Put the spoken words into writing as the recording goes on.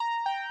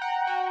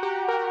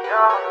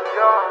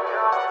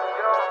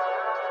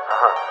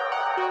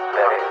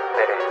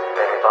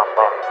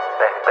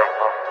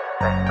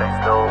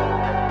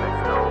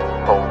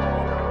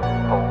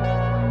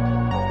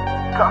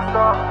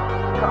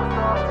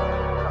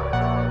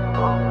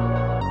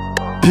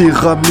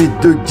Pyramide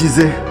de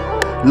Gizeh,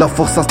 la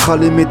force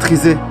astrale est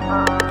maîtrisée.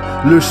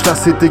 Le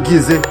chlass est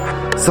aiguisé,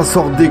 ça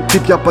sort des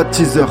clips, y'a pas de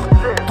teaser.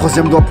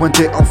 Troisième doigt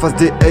pointé en face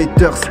des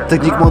haters.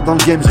 Techniquement dans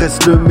le game, je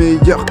reste le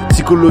meilleur.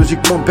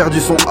 Psychologiquement perdu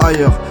sont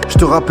ailleurs. Je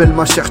te rappelle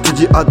ma chère, je te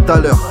dis à tout à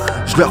l'heure.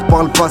 Je leur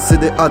parle pas, c'est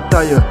des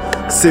hatailles.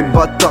 Ces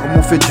bâtards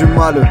m'ont fait du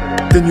mal.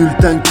 T'es nul,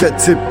 t'inquiète,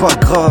 c'est pas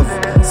grave.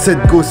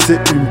 Cette gosse,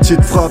 c'est une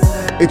petite frappe.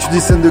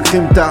 Étudie scène de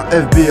crime, t'es un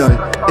FBI.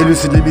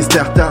 Élucide les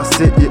mystères, t'es un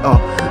CIA.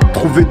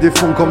 Trouver des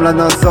fonds comme la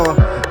NASA.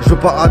 Je veux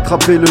pas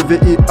attraper le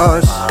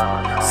VIH.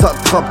 Ça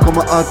trappe comme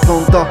un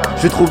attentat.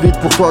 Je vais trop vite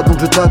pour toi donc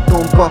je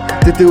t'attends pas.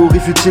 Tes théories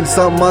futiles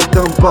ça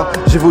m'atteint pas.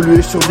 J'évolue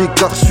et je survis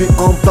car je suis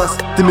en place.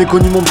 T'es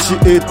méconnu mon petit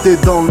et t'es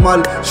dans le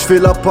mal. Je fais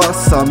la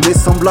passe à mes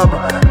semblables.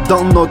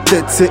 Dans nos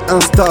têtes c'est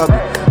instable.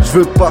 Je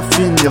veux pas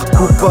finir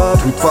coupable.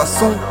 De toute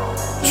façon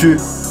tu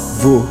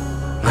vaux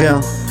rien.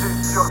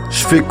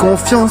 Je fais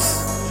confiance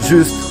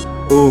juste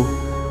au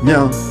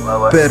mien.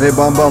 Père et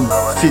bam bam,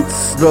 fit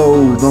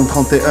slow dans le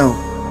 31.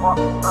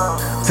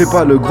 Fais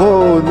pas le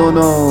gros, non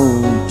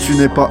non, tu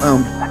n'es pas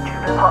humble.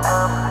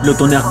 Le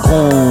tonnerre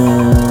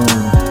gronde,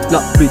 la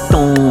pluie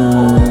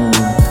tombe.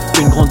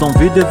 Une grande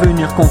envie de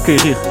venir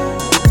conquérir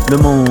le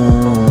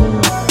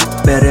monde.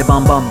 Père et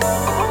bam bam,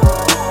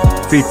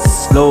 fit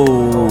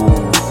slow.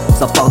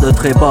 Ça part de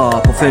très bas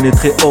pour faire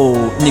très haut.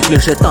 Nique les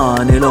chétans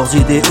et leurs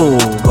idéaux.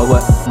 Bah ouais,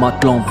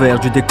 mate l'envers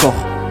du décor.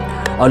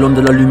 À l'homme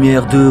de la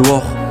lumière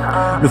dehors.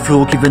 Le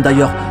flow qui vient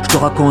d'ailleurs, je te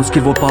raconte ce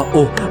qu'il vaut pas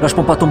haut. Lâche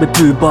pas tomber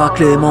plus bas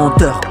que les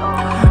menteurs.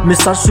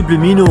 Messages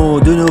subliminaux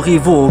de nos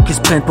rivaux qui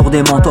se prennent pour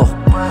des mentors.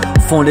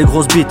 Font les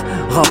grosses beats,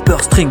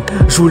 rappeurs string.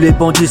 Jouent les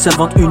bandits,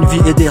 s'inventent une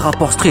vie et des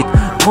rapports street.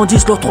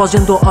 Brandissent leur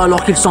troisième doigt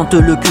alors qu'ils sentent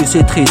le cul,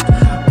 c'est triste.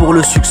 Pour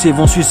le succès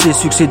vont sucer,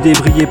 succéder,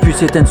 briller, puis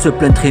s'éteindre, se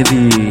plaignent très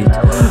vite.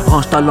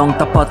 Range ta langue,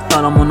 t'as pas de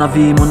talent mon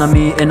avis, mon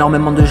ami.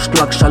 Énormément de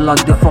schlack,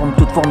 chalac, déforme,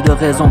 toute forme de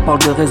raison. Parle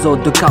de réseau,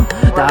 de cam,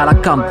 derrière la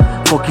cam,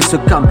 faut qu'ils se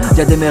calment.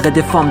 Y'a des mères et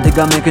des femmes, des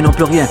gamins qui n'ont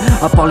plus rien.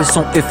 À part les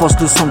sons, efface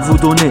le son que vous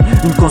donnez.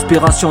 Une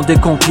conspiration des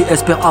cons qui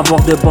espèrent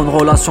avoir de bonnes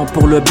relations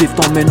pour le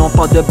bifton, mais non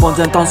pas de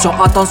bonnes intentions,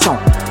 attention.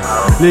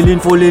 Les lignes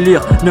faut les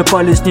lire, ne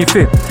pas les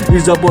sniffer.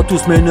 Ils aboient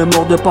tous mais ne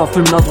mordent pas,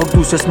 fument la drogue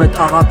douce et se mettent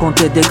à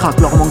raconter des cracks,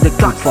 leur manque des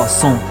claques. De toute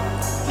façon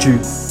tu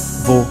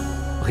vaux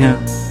rien.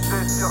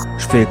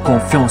 Je fais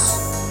confiance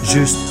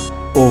juste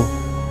au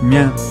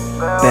mien.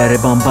 Père et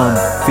bam bam,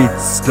 fit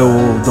slow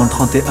dans le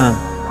 31.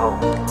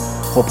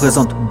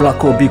 Représente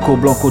Blacko, Bico,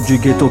 Blanco du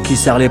ghetto qui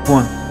serre les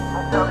poings.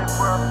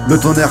 Le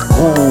tonnerre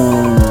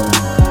gronde,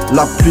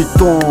 la pluie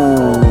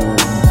tombe.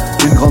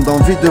 Une grande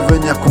envie de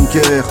venir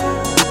conquérir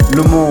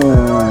le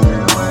monde.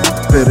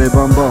 Père et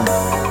bam bam,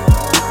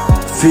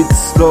 fit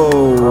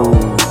slow.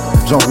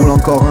 J'en roule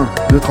encore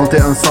un, le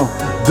 31 100.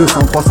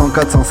 200, 300,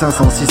 400,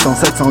 500, 600,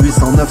 700,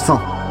 800,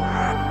 900.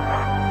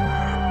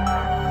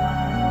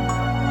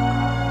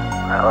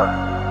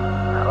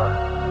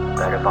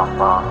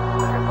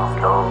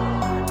 Slow,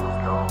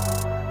 slow.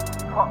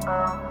 3,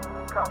 1,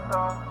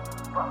 4,